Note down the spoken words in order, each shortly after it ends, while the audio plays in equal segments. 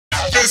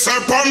this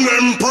upon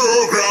them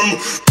program.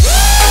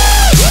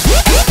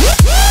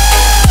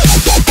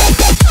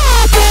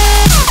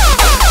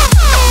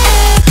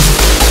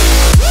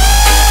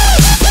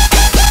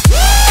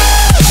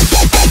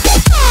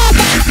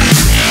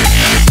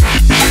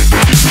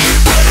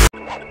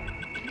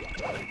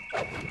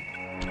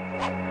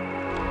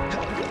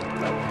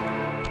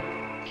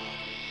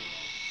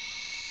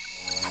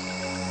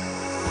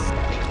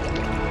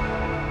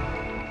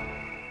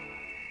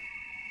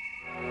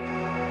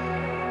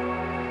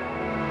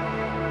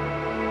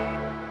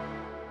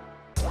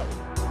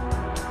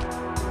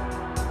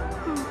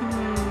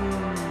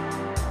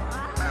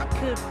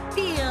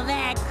 Feel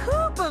that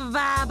Cooper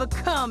vibe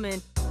coming.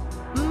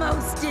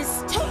 Most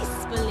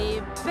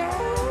distastefully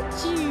bad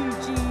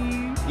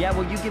juju. Yeah,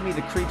 well, you give me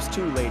the creeps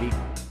too, lady.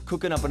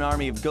 Cooking up an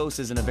army of ghosts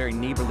isn't a very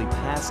neighborly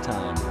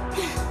pastime.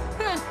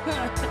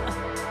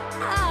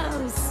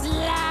 Oh,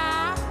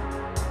 Sly.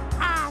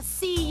 I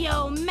see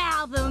your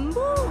mouth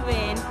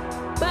moving,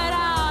 but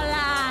all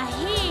I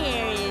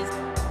hear is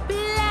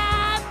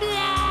blah,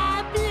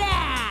 blah,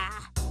 blah.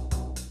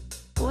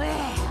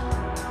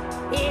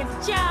 Well, if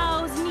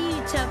Jaws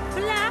need to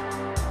flop,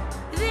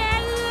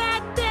 then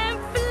let them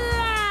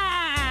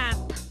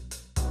flop.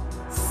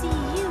 See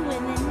you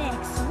in the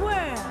next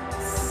world,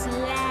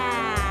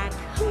 Sly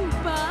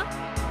Cooper.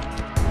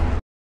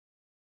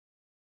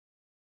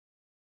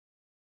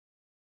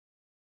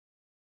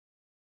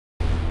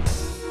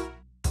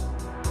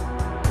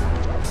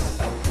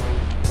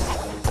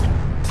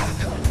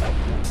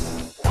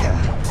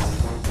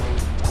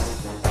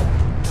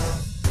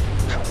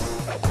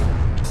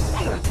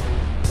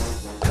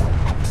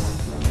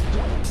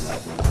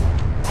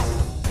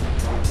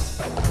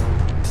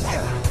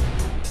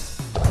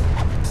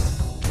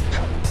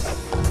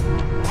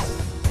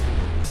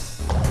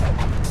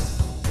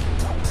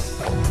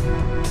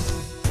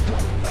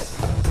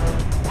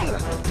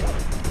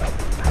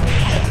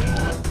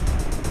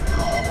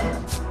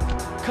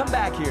 Come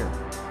back here.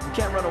 You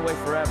can't run away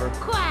forever.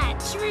 Quite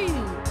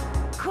true.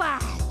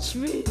 Quite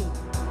true.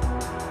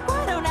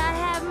 Why don't I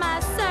have my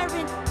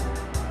servant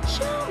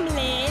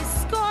Chumley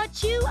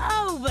escort you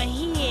over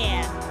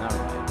here?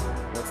 Alright,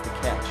 what's the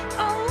catch?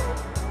 Oh,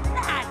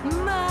 not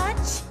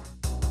much.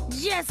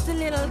 Just a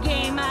little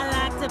game I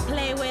like to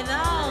play with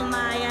all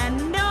my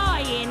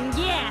annoying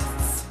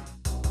guests.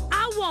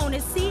 I want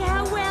to see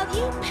how well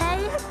you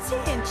pay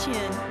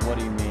attention. What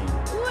do you mean?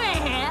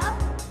 Well,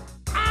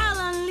 I'll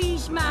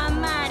unleash my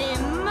mighty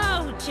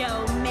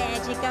mojo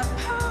magic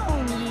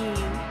upon you.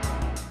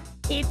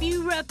 If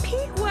you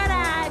repeat what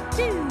I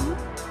do,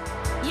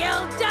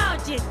 you'll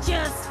dodge it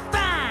just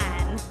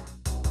fine.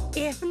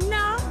 If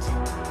not,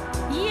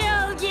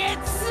 you'll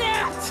get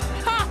set.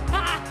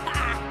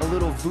 A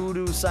little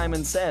voodoo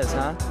Simon Says,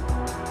 huh?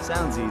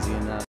 Sounds easy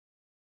enough.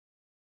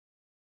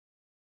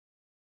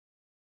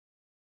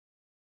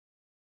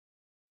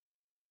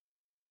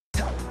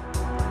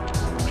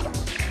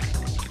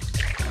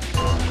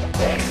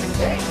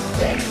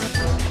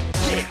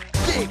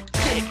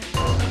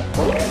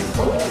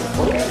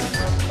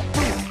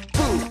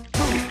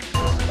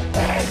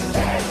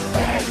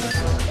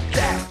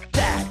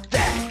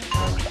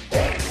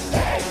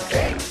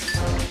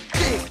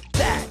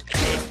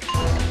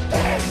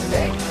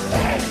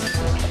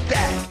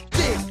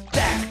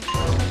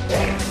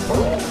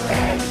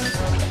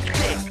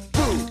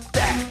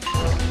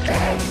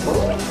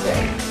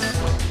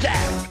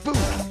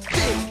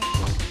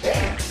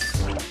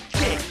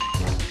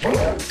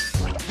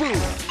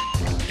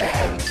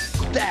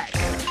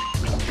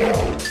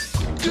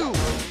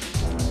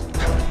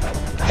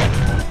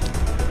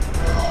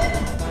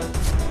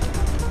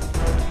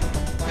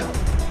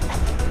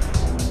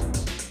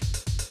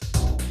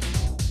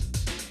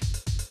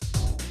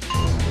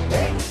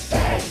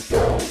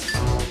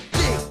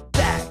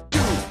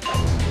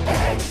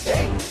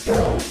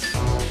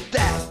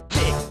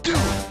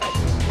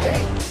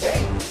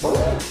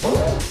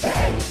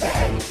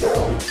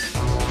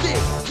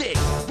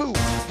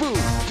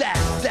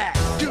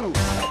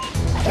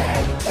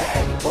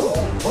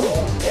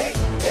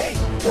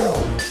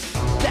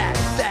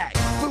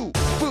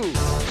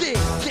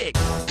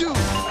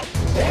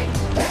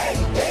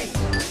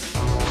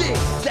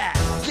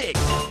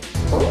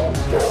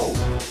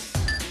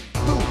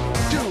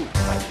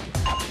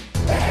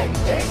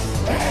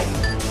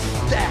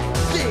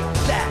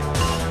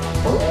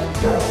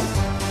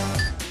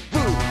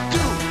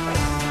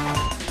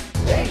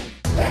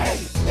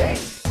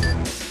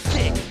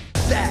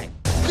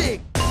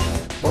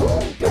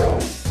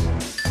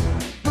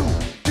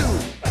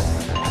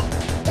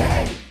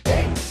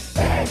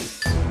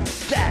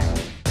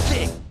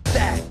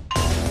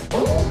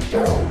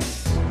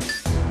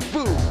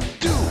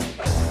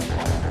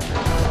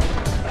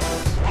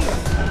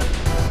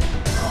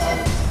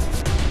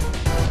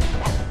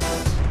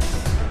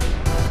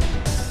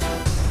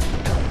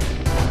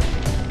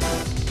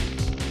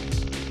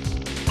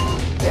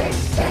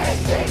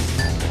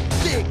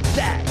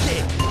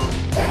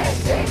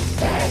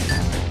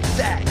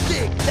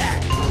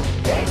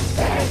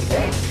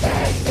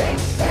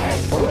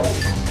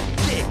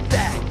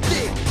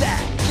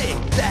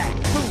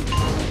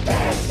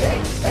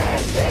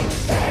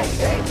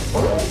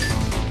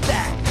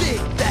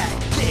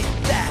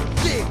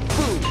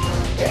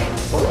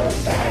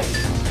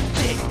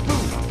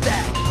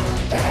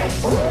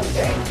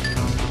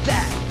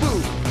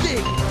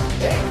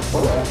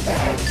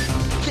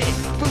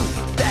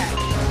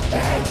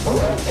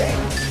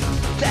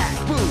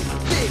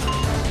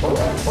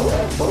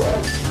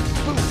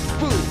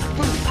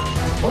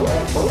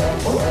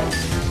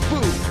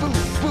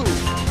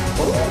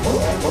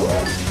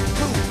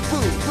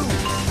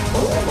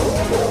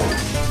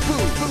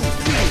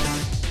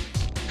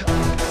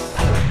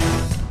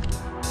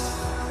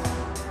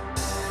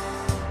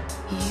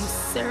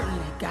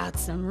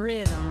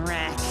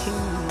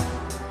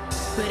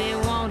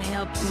 won't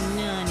help you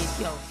none if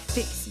you're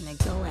fixing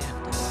to go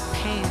after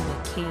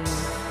Panda King.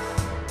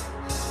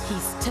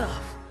 He's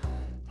tough,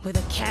 with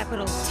a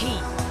capital T.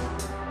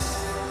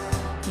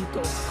 You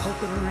go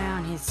poking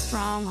around his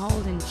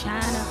stronghold in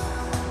China,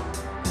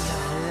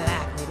 you're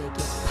likely to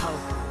get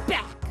poked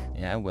back.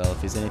 Yeah, well,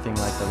 if he's anything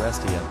like the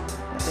rest of you,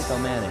 I think I'll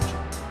manage.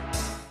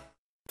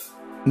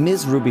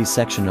 Ms. Ruby's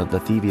section of the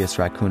Thievius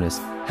Raccoonus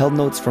held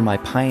notes from my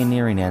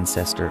pioneering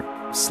ancestor,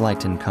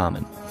 Slyton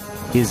Common.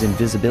 His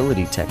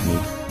invisibility technique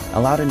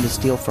allowed him to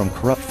steal from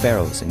corrupt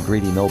pharaohs and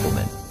greedy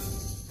noblemen.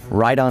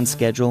 Right on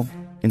schedule,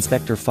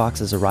 Inspector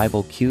Fox's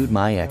arrival cued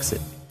my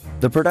exit.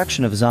 The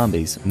production of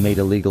zombies, made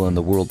illegal in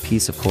the World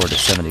Peace Accord of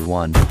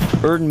 '71,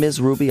 earned Ms.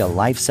 Ruby a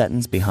life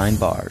sentence behind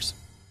bars.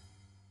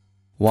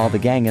 While the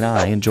gang and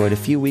I enjoyed a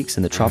few weeks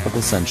in the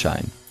tropical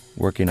sunshine,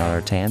 working on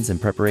our tans in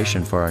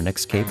preparation for our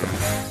next caper.